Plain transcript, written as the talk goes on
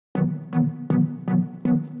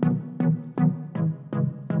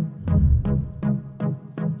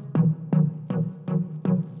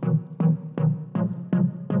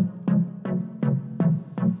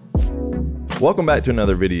Welcome back to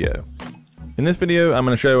another video. In this video, I'm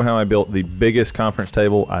going to show how I built the biggest conference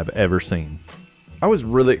table I've ever seen. I was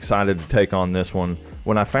really excited to take on this one.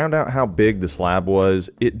 When I found out how big the slab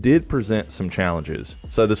was, it did present some challenges.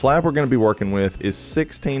 So the slab we're going to be working with is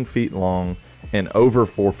 16 feet long and over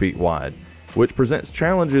 4 feet wide, which presents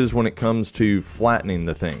challenges when it comes to flattening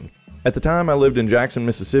the thing. At the time, I lived in Jackson,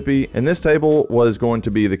 Mississippi, and this table was going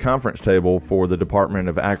to be the conference table for the Department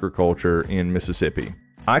of Agriculture in Mississippi.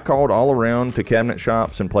 I called all around to cabinet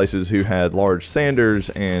shops and places who had large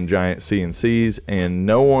sanders and giant CNCs, and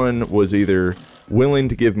no one was either willing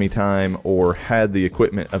to give me time or had the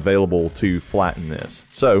equipment available to flatten this.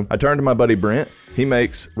 So I turned to my buddy Brent. He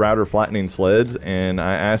makes router flattening sleds, and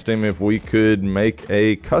I asked him if we could make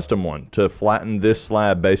a custom one to flatten this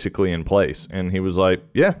slab basically in place. And he was like,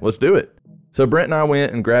 yeah, let's do it. So Brent and I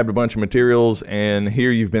went and grabbed a bunch of materials, and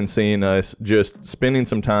here you've been seeing us just spending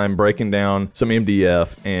some time breaking down some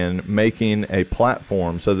MDF and making a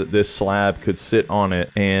platform so that this slab could sit on it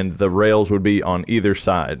and the rails would be on either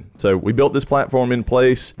side. So we built this platform in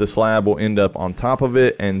place, the slab will end up on top of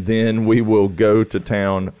it, and then we will go to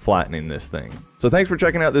town flattening this thing. So thanks for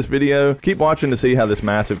checking out this video. Keep watching to see how this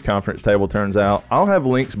massive conference table turns out. I'll have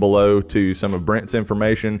links below to some of Brent's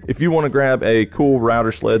information. If you want to grab a cool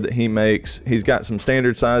router sled that he makes, he's got some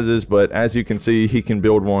standard sizes, but as you can see, he can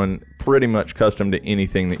build one pretty much custom to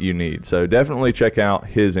anything that you need. So definitely check out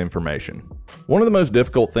his information. One of the most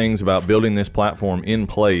difficult things about building this platform in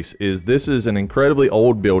place is this is an incredibly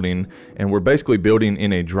old building, and we're basically building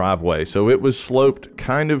in a driveway. So it was sloped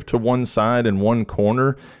kind of to one side and one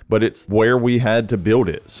corner, but it's where we had to build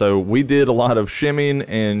it. So we did a lot of shimming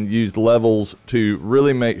and used levels to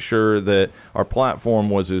really make sure that our platform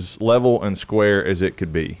was as level and square as it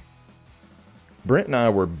could be. Brent and I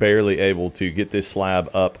were barely able to get this slab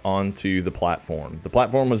up onto the platform. The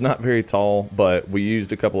platform was not very tall, but we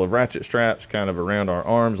used a couple of ratchet straps kind of around our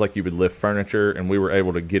arms like you would lift furniture, and we were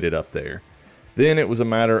able to get it up there. Then it was a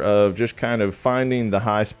matter of just kind of finding the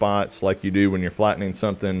high spots like you do when you're flattening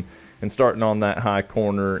something and starting on that high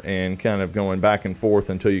corner and kind of going back and forth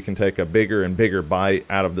until you can take a bigger and bigger bite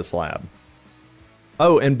out of the slab.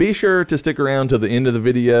 Oh, and be sure to stick around to the end of the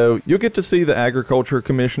video. You'll get to see the Agriculture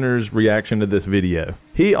Commissioner's reaction to this video.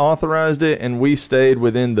 He authorized it and we stayed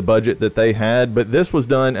within the budget that they had, but this was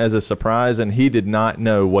done as a surprise and he did not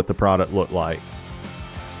know what the product looked like.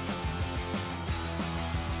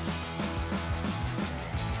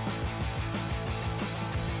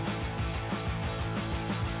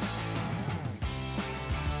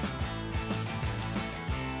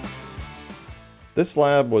 This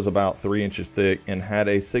slab was about 3 inches thick and had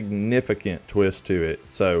a significant twist to it.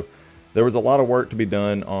 So there was a lot of work to be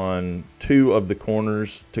done on 2 of the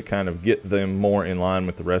corners to kind of get them more in line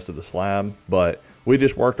with the rest of the slab. But we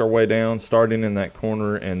just worked our way down, starting in that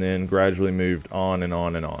corner, and then gradually moved on and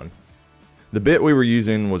on and on. The bit we were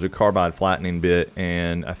using was a carbide flattening bit,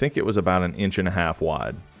 and I think it was about 1.5 inches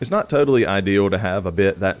wide. It's not totally ideal to have a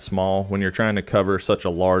bit that small when you're trying to cover such a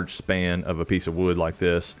large span of a piece of wood like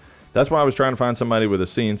this. That's why I was trying to find somebody with a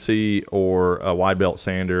CNC or a wide belt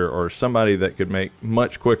sander or somebody that could make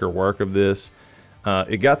much quicker work of this.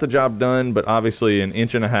 It got the job done, but obviously 1.5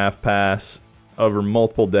 inch pass over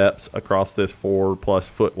multiple depths across this 4+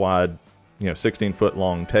 foot wide, 16 foot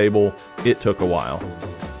long table, it took a while.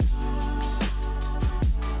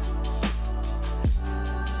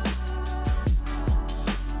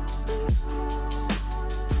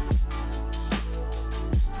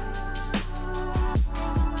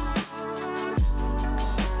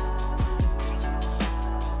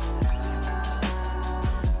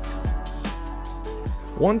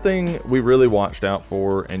 One thing we really watched out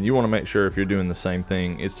for, and you want to make sure if you're doing the same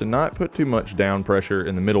thing, is to not put too much down pressure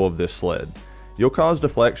in the middle of this sled. You'll cause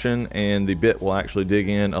deflection and the bit will actually dig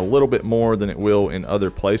in a little bit more than it will in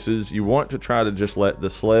other places. You want to try to just let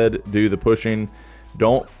the sled do the pushing.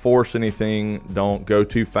 Don't force anything. Don't go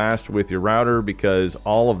too fast with your router because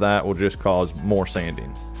all of that will just cause more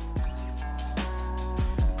sanding.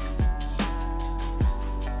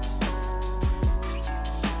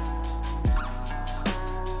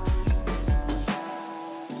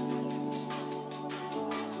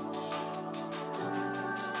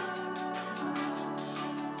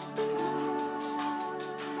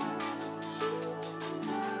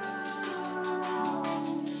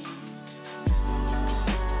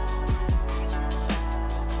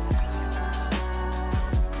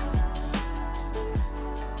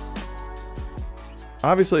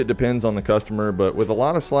 Obviously it depends on the customer, but with a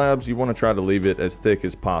lot of slabs you want to try to leave it as thick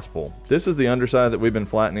as possible. This is the underside that we've been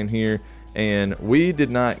flattening here, and we did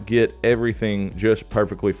not get everything just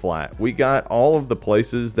perfectly flat. We got all of the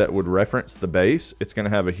places that would reference the base. It's going to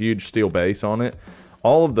have a huge steel base on it.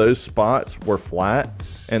 All of those spots were flat,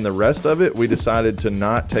 and the rest of it we decided to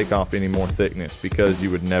not take off any more thickness because you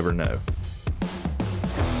would never know.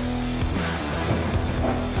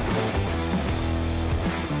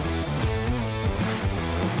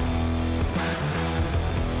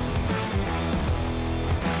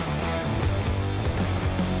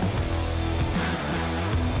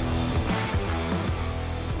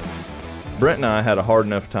 Brent and I had a hard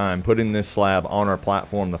enough time putting this slab on our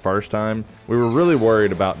platform the first time. We were really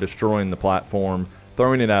worried about destroying the platform,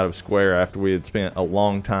 throwing it out of square after we had spent a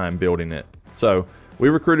long time building it. So we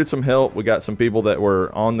recruited some help. We got some people that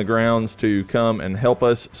were on the grounds to come and help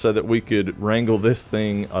us so that we could wrangle this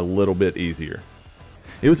thing a little bit easier.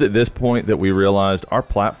 It was at this point that we realized our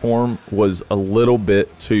platform was a little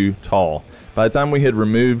bit too tall. By the time we had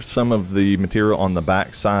removed some of the material on the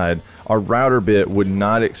back side, our router bit would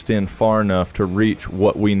not extend far enough to reach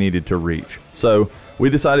what we needed to reach. So we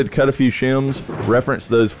decided to cut a few shims, reference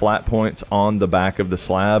those flat points on the back of the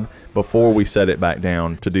slab before we set it back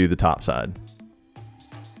down to do the top side.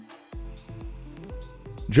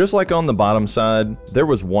 Just like on the bottom side, there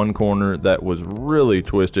was one corner that was really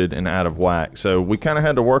twisted and out of whack, so we kind of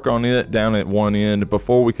had to work on it down at one end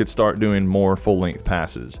before we could start doing more full-length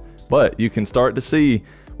passes. But you can start to see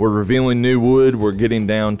we're revealing new wood, we're getting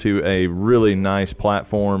down to a really nice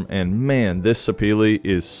platform, and man, this sapele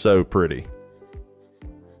is so pretty.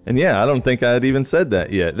 And yeah, I don't think I had even said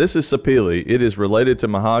that yet. This is sapele. It is related to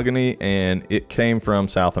mahogany, and it came from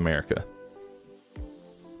South America.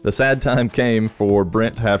 The sad time came for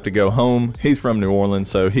Brent to have to go home. He's from New Orleans,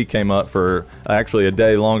 so he came up for actually a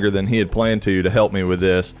day longer than he had planned to help me with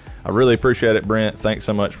this. I really appreciate it, Brent. Thanks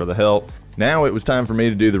so much for the help. Now it was time for me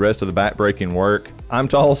to do the rest of the back-breaking work. I'm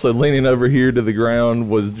tall, so leaning over here to the ground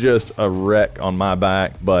was just a wreck on my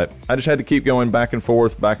back, but I just had to keep going back and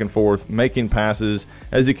forth, making passes.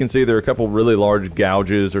 As you can see, there are a couple really large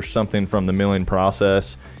gouges or something from the milling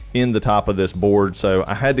process in the top of this board, so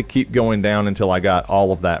I had to keep going down until I got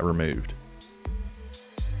all of that removed.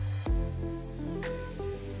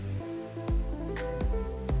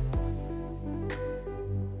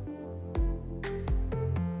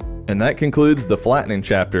 And that concludes the flattening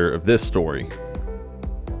chapter of this story.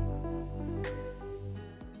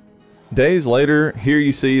 Days later, here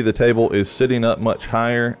you see the table is sitting up much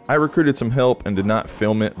higher. I recruited some help and did not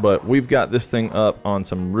film it, but we've got this thing up on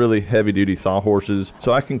some really heavy-duty sawhorses,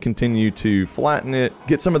 so I can continue to flatten it,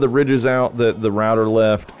 get some of the ridges out that the router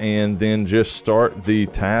left, and then just start the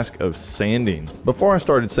task of sanding. Before I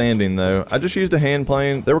started sanding though, I just used a hand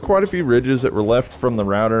plane. There were quite a few ridges that were left from the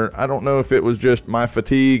router. I don't know if it was just my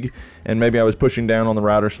fatigue and maybe I was pushing down on the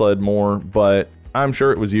router sled more, but I'm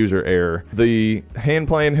sure it was user error. The hand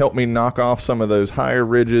plane helped me knock off some of those higher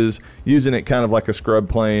ridges, using it kind of like a scrub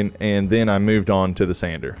plane, and then I moved on to the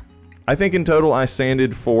sander. I think in total I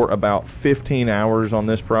sanded for about 15 hours on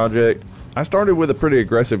this project. I started with a pretty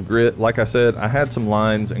aggressive grit. Like I said, I had some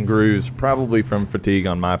lines and grooves, probably from fatigue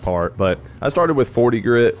on my part, but I started with 40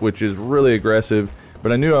 grit, which is really aggressive,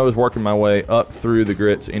 but I knew I was working my way up through the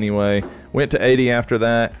grits anyway. Went to 80 after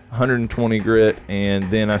that, 120 grit, and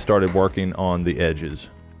then I started working on the edges.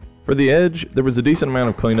 For the edge, there was a decent amount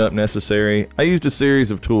of cleanup necessary. I used a series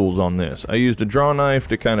of tools on this. I used a draw knife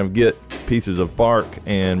to kind of get pieces of bark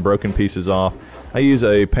and broken pieces off. I use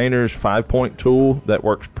a painter's 5-point tool that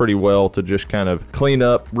works pretty well to just kind of clean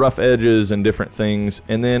up rough edges and different things.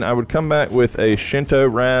 And then I would come back with a Shinto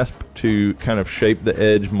rasp to kind of shape the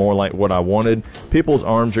edge more like what I wanted. People's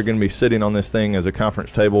arms are going to be sitting on this thing as a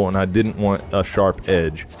conference table, and I didn't want a sharp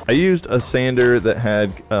edge. I used a sander that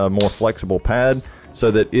had a more flexible pad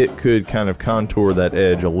so that it could kind of contour that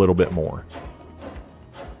edge a little bit more.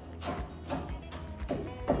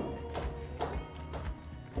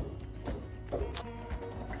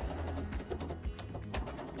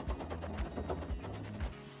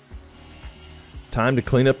 Time to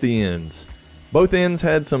clean up the ends. Both ends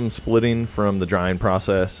had some splitting from the drying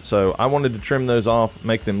process, so I wanted to trim those off,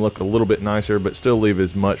 make them look a little bit nicer, but still leave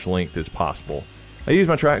as much length as possible. I used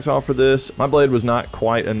my track saw for this. My blade was not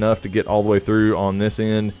quite enough to get all the way through on this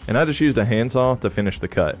end, and I just used a handsaw to finish the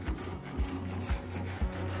cut.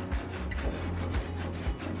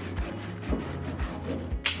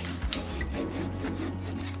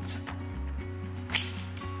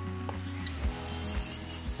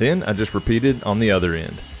 Then I just repeated on the other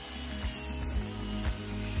end.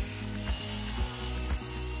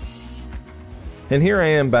 And here I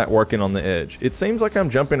am back working on the edge. It seems like I'm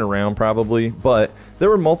jumping around probably, but there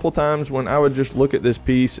were multiple times when I would just look at this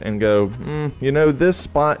piece and go, you know, this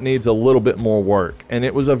spot needs a little bit more work. And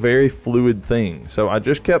it was a very fluid thing. So I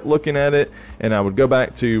just kept looking at it, and I would go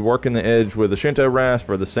back to working the edge with a Shinto rasp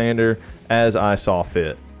or the sander as I saw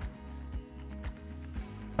fit.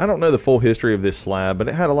 I don't know the full history of this slab, but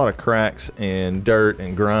it had a lot of cracks and dirt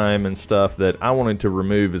and grime and stuff that I wanted to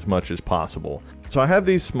remove as much as possible. So I have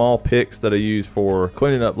these small picks that I use for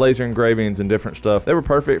cleaning up laser engravings and different stuff. They were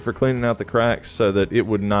perfect for cleaning out the cracks so that it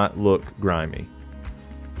would not look grimy.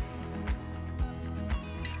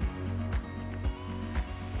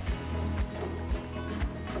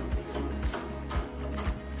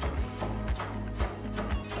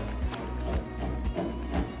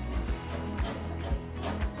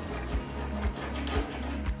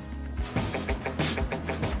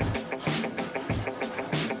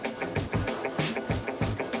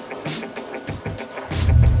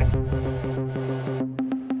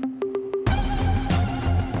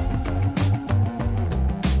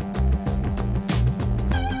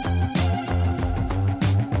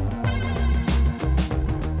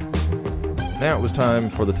 Now it was time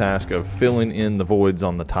for the task of filling in the voids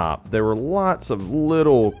on the top. There were lots of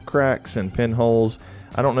little cracks and pinholes.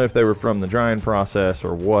 I don't know if they were from the drying process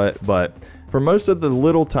or what, but for most of the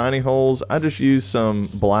little tiny holes, I just used some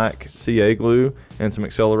black CA glue and some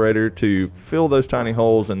accelerator to fill those tiny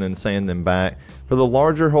holes and then sand them back. For the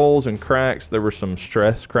larger holes and cracks, there were some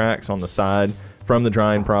stress cracks on the side from the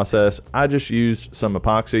drying process. I just used some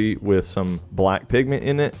epoxy with some black pigment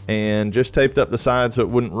in it and just taped up the side so it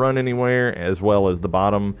wouldn't run anywhere, as well as the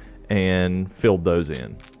bottom, and filled those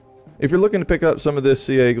in. If you're looking to pick up some of this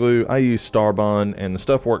CA glue, I use Starbond and the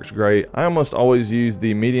stuff works great. I almost always use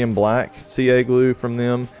the medium black CA glue from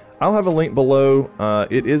them. I'll have a link below.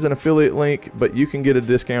 It is an affiliate link, but you can get a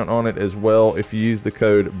discount on it as well if you use the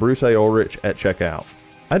code Bruce A. Ulrich at checkout.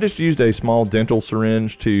 I just used a small dental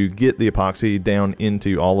syringe to get the epoxy down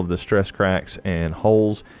into all of the stress cracks and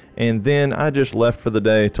holes, and then I just left for the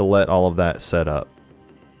day to let all of that set up.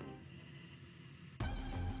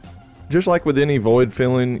 Just like with any void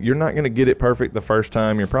filling, you're not going to get it perfect the first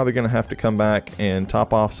time. You're probably going to have to come back and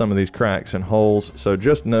top off some of these cracks and holes, so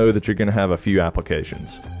just know that you're going to have a few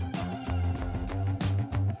applications.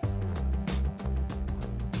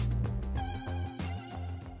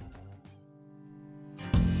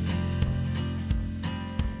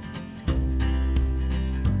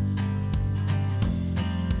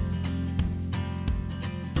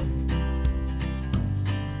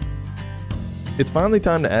 It's finally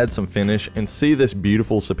time to add some finish and see this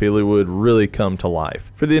beautiful sapele wood really come to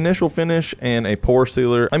life. For the initial finish and a pore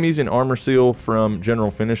sealer, I'm using Armor Seal from General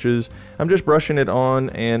Finishes. I'm just brushing it on,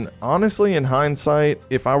 and honestly, in hindsight,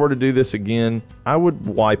 if I were to do this again, I would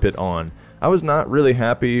wipe it on. I was not really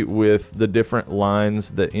happy with the different lines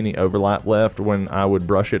that any overlap left when I would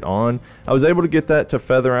brush it on. I was able to get that to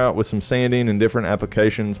feather out with some sanding and different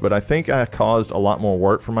applications, but I think I caused a lot more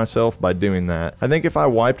work for myself by doing that. I think if I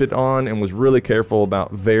wiped it on and was really careful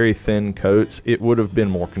about very thin coats, it would have been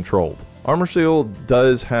more controlled. Armor Seal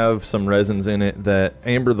does have some resins in it that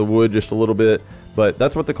amber the wood just a little bit, but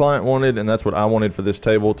that's what the client wanted, and that's what I wanted for this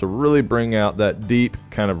table, to really bring out that deep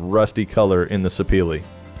kind of rusty color in the sapele.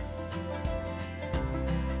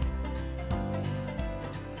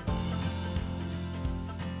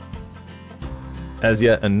 As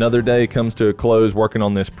yet another day comes to a close working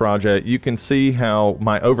on this project, you can see how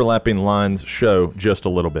my overlapping lines show just a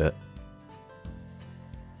little bit.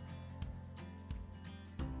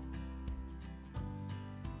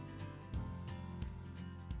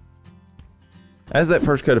 As that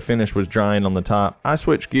first coat of finish was drying on the top, I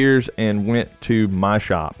switched gears and went to my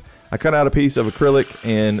shop. I cut out a piece of acrylic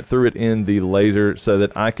and threw it in the laser so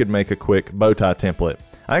that I could make a quick bow tie template.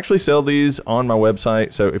 I actually sell these on my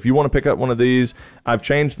website, so if you want to pick up one of these, I've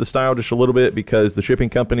changed the style just a little bit because the shipping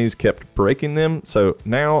companies kept breaking them, so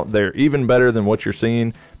now they're even better than what you're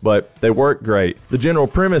seeing, but they work great. The general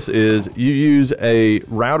premise is you use a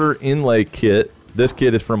router inlay kit. This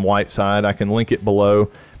kit is from Whiteside. I can link it below,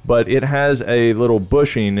 but it has a little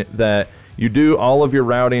bushing that you do all of your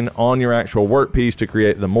routing on your actual workpiece to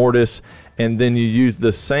create the mortise, and then you use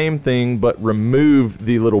the same thing but remove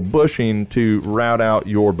the little bushing to route out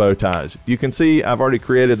your bow ties. You can see I've already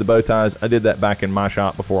created the bow ties. I did that back in my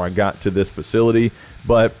shop before I got to this facility,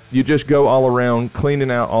 but you just go all around cleaning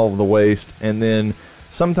out all of the waste, and then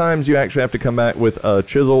sometimes you actually have to come back with a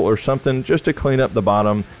chisel or something just to clean up the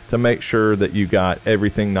bottom to make sure that you got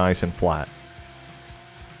everything nice and flat.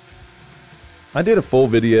 I did a full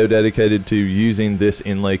video dedicated to using this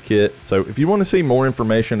inlay kit, so if you want to see more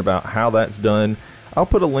information about how that's done, I'll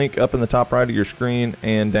put a link up in the top right of your screen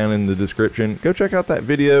and down in the description. Go check out that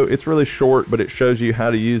video. It's really short, but it shows you how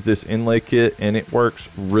to use this inlay kit, and it works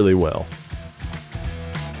really well.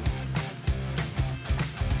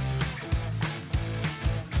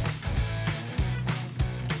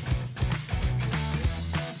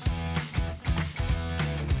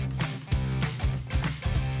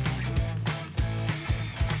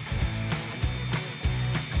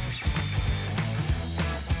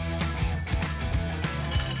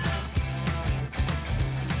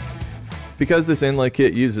 Because this inlay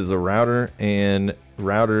kit uses a router and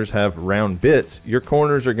routers have round bits, your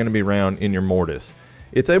corners are going to be round in your mortise.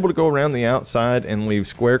 It's able to go around the outside and leave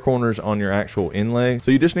square corners on your actual inlay, so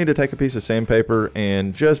you just need to take a piece of sandpaper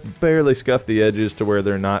and just barely scuff the edges to where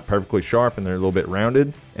they're not perfectly sharp and they're a little bit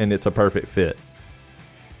rounded, and it's a perfect fit.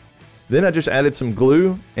 Then I just added some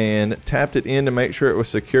glue and tapped it in to make sure it was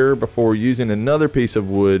secure before using another piece of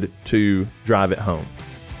wood to drive it home.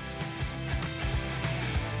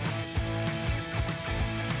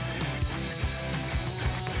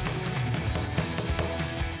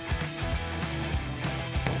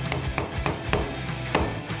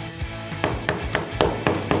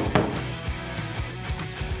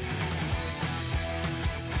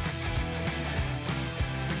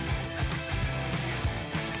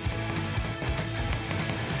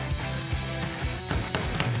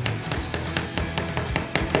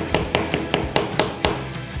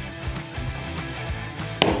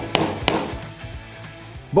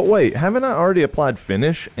 But wait, haven't I already applied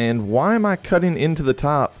finish? And why am I cutting into the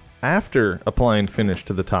top after applying finish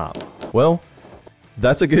to the top? Well,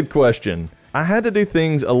 that's a good question. I had to do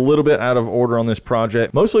things a little bit out of order on this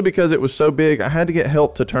project, mostly because it was so big I had to get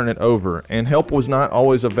help to turn it over, and help was not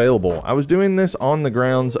always available. I was doing this on the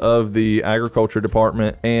grounds of the agriculture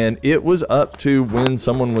department, and it was up to when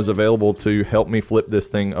someone was available to help me flip this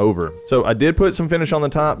thing over. So I did put some finish on the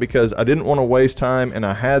top because I didn't want to waste time and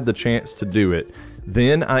I had the chance to do it.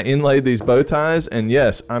 Then I inlaid these bow ties, and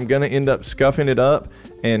yes, I'm going to end up scuffing it up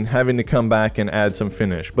and having to come back and add some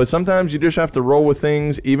finish. But sometimes you just have to roll with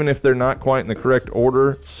things even if they're not quite in the correct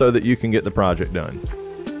order so that you can get the project done.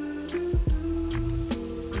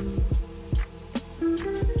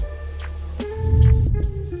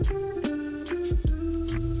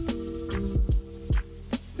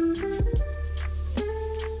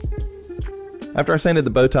 After I sanded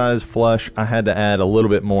the bow ties flush, I had to add a little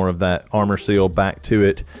bit more of that armor seal back to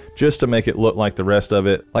it just to make it look like the rest of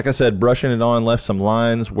it. Like I said, brushing it on left some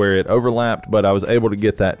lines where it overlapped, but I was able to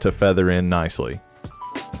get that to feather in nicely.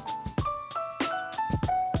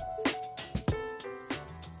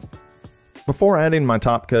 Before adding my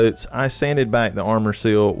top coats, I sanded back the armor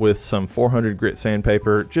seal with some 400 grit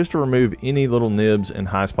sandpaper just to remove any little nibs and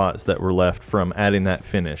high spots that were left from adding that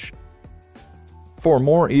finish. For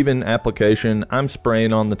more even application, I'm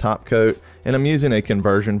spraying on the top coat, and I'm using a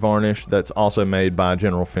conversion varnish that's also made by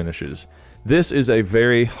General Finishes. This is a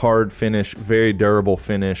very hard finish, very durable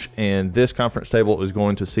finish, and this conference table is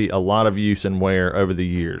going to see a lot of use and wear over the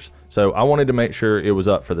years. So I wanted to make sure it was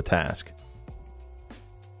up for the task.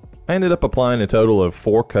 I ended up applying a total of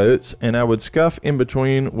 4 coats, and I would scuff in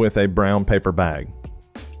between with a brown paper bag.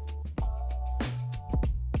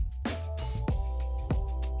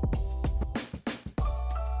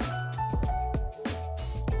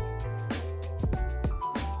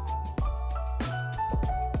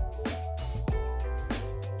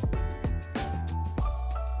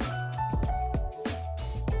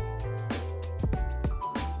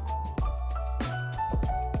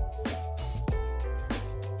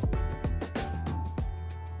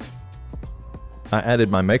 I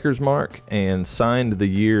added my maker's mark and signed the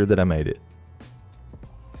year that I made it.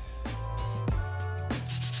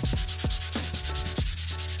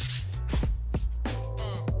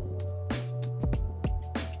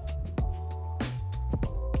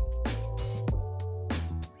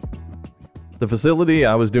 The facility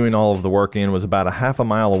I was doing all of the work in was about a half a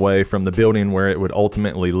mile away from the building where it would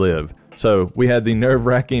ultimately live. So we had the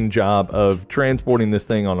nerve-wracking job of transporting this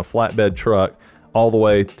thing on a flatbed truck all the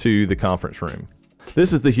way to the conference room.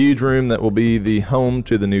 This is the huge room that will be the home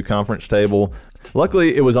to the new conference table.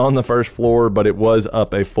 Luckily, it was on the first floor, but it was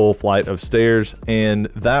up a full flight of stairs, and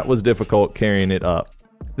that was difficult carrying it up.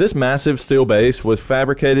 This massive steel base was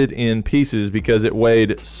fabricated in pieces because it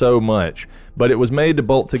weighed so much, but it was made to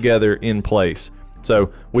bolt together in place.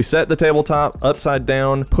 So we set the tabletop upside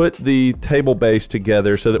down, put the table base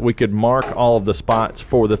together so that we could mark all of the spots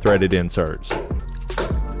for the threaded inserts.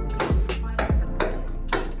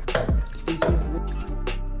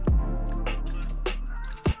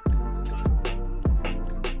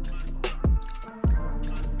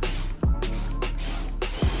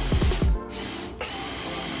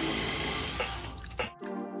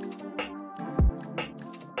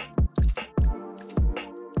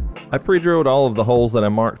 I pre-drilled all of the holes that I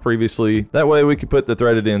marked previously. That way we could put the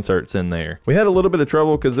threaded inserts in there. We had a little bit of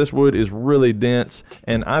trouble because this wood is really dense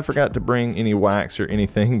and I forgot to bring any wax or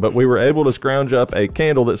anything, but we were able to scrounge up a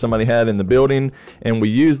candle that somebody had in the building and we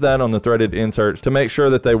used that on the threaded inserts to make sure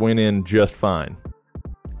that they went in just fine.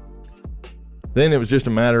 Then it was just a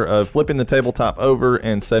matter of flipping the tabletop over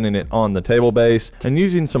and setting it on the table base and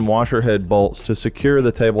using some washer head bolts to secure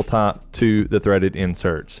the tabletop to the threaded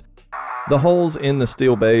inserts. The holes in the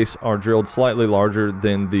steel base are drilled slightly larger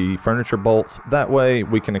than the furniture bolts. That way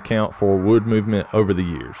we can account for wood movement over the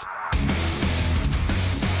years.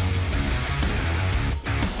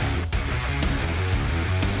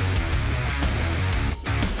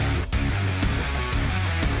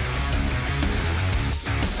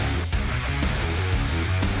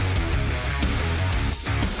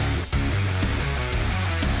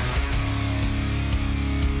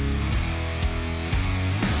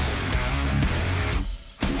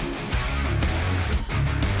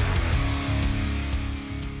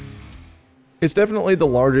 It's definitely the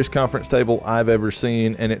largest conference table I've ever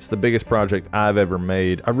seen, and it's the biggest project I've ever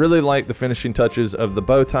made. I really like the finishing touches of the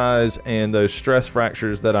bow ties and those stress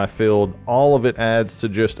fractures that I filled. All of it adds to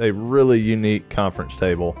just a really unique conference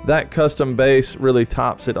table. That custom base really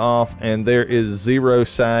tops it off, and there is zero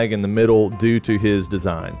sag in the middle due to his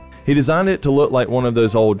design. He designed it to look like one of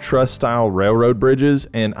those old truss-style railroad bridges,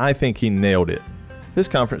 and I think he nailed it. This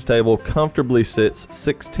conference table comfortably sits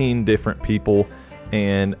 16 different people,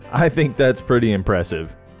 and I think that's pretty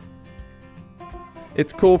impressive.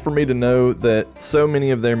 It's cool for me to know that so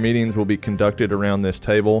many of their meetings will be conducted around this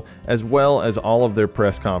table, as well as all of their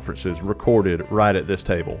press conferences recorded right at this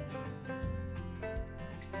table.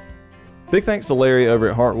 Big thanks to Larry over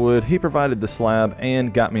at Hardwood. He provided the slab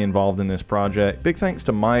and got me involved in this project. Big thanks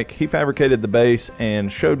to Mike. He fabricated the base and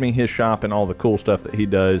showed me his shop and all the cool stuff that he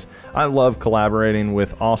does. I love collaborating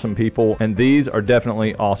with awesome people, and these are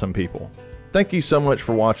definitely awesome people. Thank you so much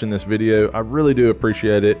for watching this video. I really do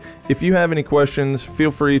appreciate it. If you have any questions,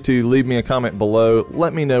 feel free to leave me a comment below.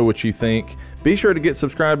 Let me know what you think. Be sure to get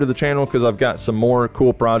subscribed to the channel because I've got some more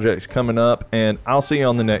cool projects coming up, and I'll see you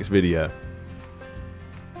on the next video.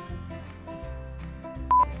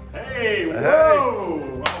 Hey,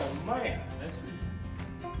 whoa! Oh man, this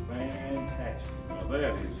is fantastic. Now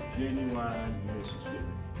that is genuine Mississippi.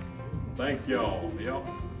 Thank y'all.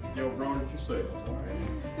 Y'all brought it yourselves. All right.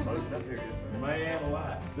 Man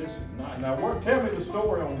alive, this is nice. Now, tell me the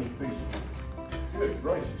story on this piece of wood. Good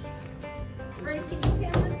gracious.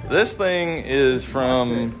 This thing is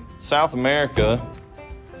from South America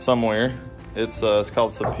somewhere. It's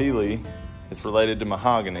called sapele. It's related to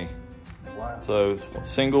mahogany. Wow. So it's a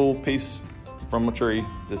single piece from a tree.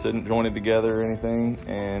 This isn't jointed together or anything,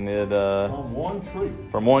 and it From one tree.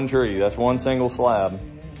 From one tree. That's one single slab.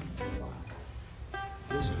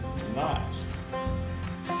 This is nice.